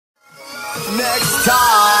next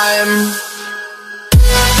time.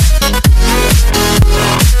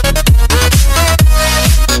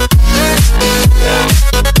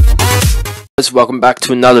 Welcome back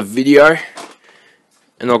to another video,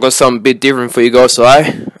 and I've got something a bit different for you guys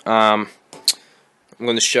today. I'm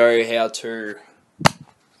going to show you how to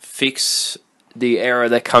fix the error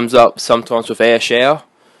that comes up sometimes with AirShou,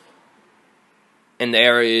 and the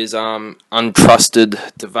error is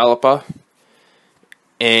untrusted developer.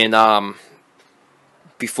 And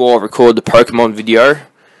before I record the Pokemon video,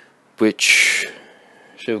 which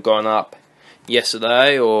should have gone up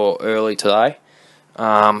yesterday or early today,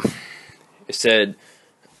 it said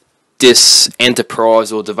this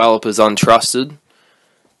enterprise or developer is untrusted,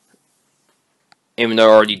 even though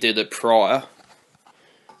I already did it prior,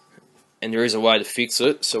 and there is a way to fix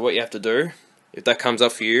it. So what you have to do, if that comes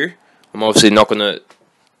up for you, I'm obviously not going to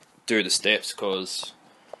do the steps because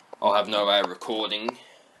I'll have no way of recording,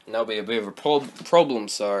 and that'll be a bit of a problem,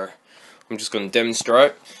 so I'm just going to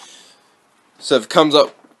demonstrate. So if it comes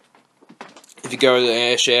up, if you go to the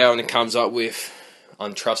AirShou and it comes up with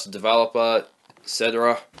untrusted developer,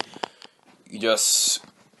 etc., you just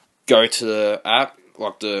go to the app,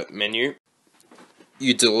 like the menu,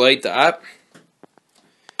 you delete the app,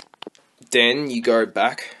 then you go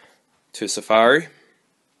back to Safari,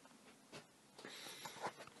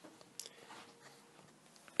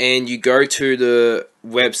 and you go to the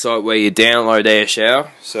website where you download AirShou.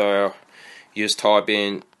 So you just type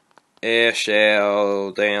in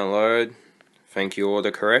AirShou download, thank you,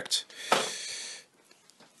 autocorrect.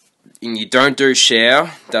 And you don't do Shou,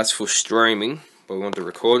 that's for streaming, but we want the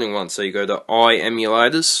recording one, so you go to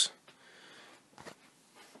iEmulators.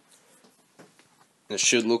 It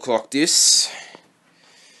should look like this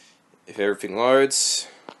if everything loads.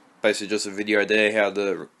 Basically just a video there how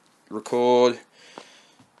to record.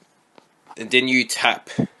 And then you tap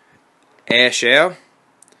AirShou,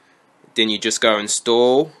 then you just go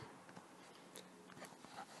install,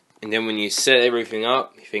 and then when you set everything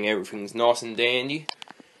up, you think everything's nice and dandy,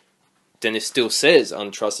 then it still says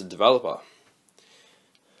untrusted developer.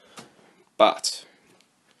 But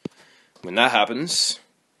when that happens,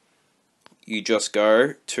 you just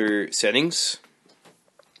go to settings,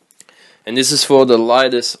 and this is for the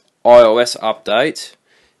latest iOS update,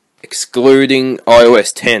 excluding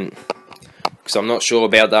iOS 10, because I'm not sure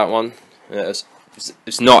about that one.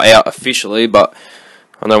 It's not out officially, but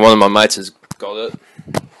I know one of my mates has got it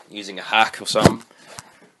using a hack or something.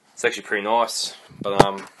 It's actually pretty nice, but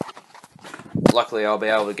luckily I'll be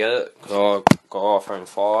able to get it because I've got iPhone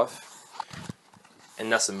 5,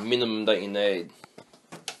 and that's the minimum that you need.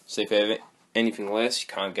 So if you have anything less, you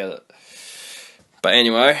can't get it. But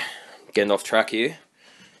anyway, getting off track here.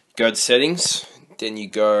 Go to settings, then you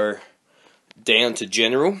go down to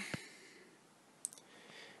general,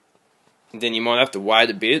 and then you might have to wait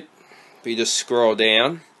a bit, but you just scroll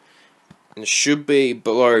down, and it should be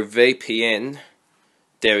below VPN.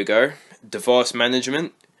 There we go, device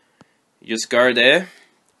management. You just go there.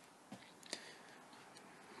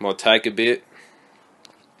 Might take a bit.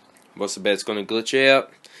 What's the bet it's going to glitch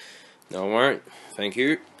out? No, it won't. Thank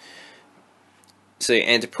you. See,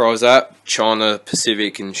 enterprise app, China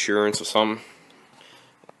Pacific Insurance or something.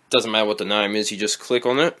 Doesn't matter what the name is, you just click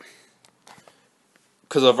on it.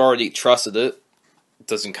 Because I've already trusted it, it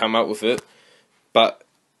doesn't come up with it. But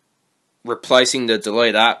replacing the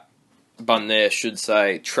delete app button there should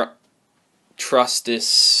say trust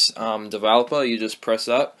this developer. You just press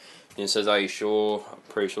that, and it says, are you sure? I'm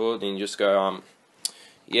pretty sure. Then you just go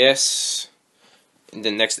yes, and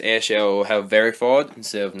then next AirShou will have verified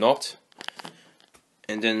instead of not,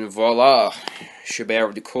 and then voila, should be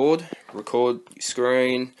able to record your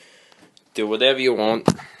screen, do whatever you want.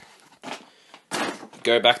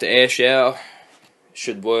 Go back to AirShou,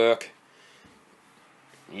 should work.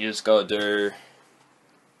 You just gotta do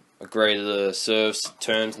agree to the service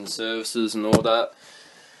terms and services and all that,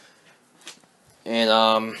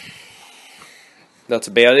 and that's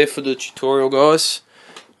about it for the tutorial, guys.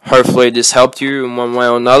 Hopefully this helped you in one way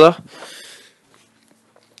or another,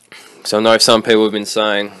 because I know some people have been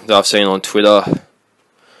saying, that I've seen on Twitter,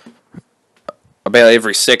 about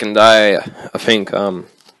every second day, I think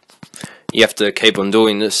you have to keep on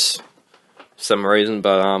doing this for some reason,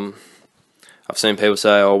 but I've seen people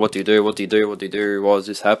say, oh, what do you do, what do you do, what do you do, why does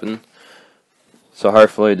this happen? So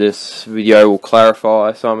hopefully this video will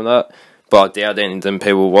clarify some of that, but I doubt any of them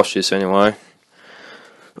people will watch this anyway.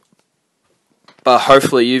 But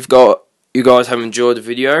hopefully you guys have enjoyed the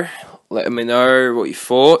video. Let me know what you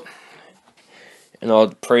thought, and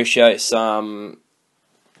I'd appreciate some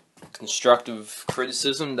constructive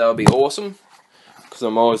criticism. That would be awesome, because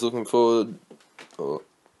I'm always looking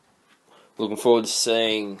looking forward to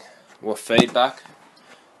seeing what feedback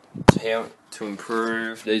to how to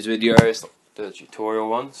improve these videos, the tutorial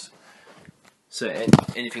ones. So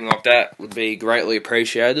anything like that would be greatly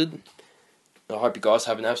appreciated. I hope you guys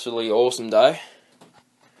have an absolutely awesome day,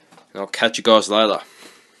 and I'll catch you guys later.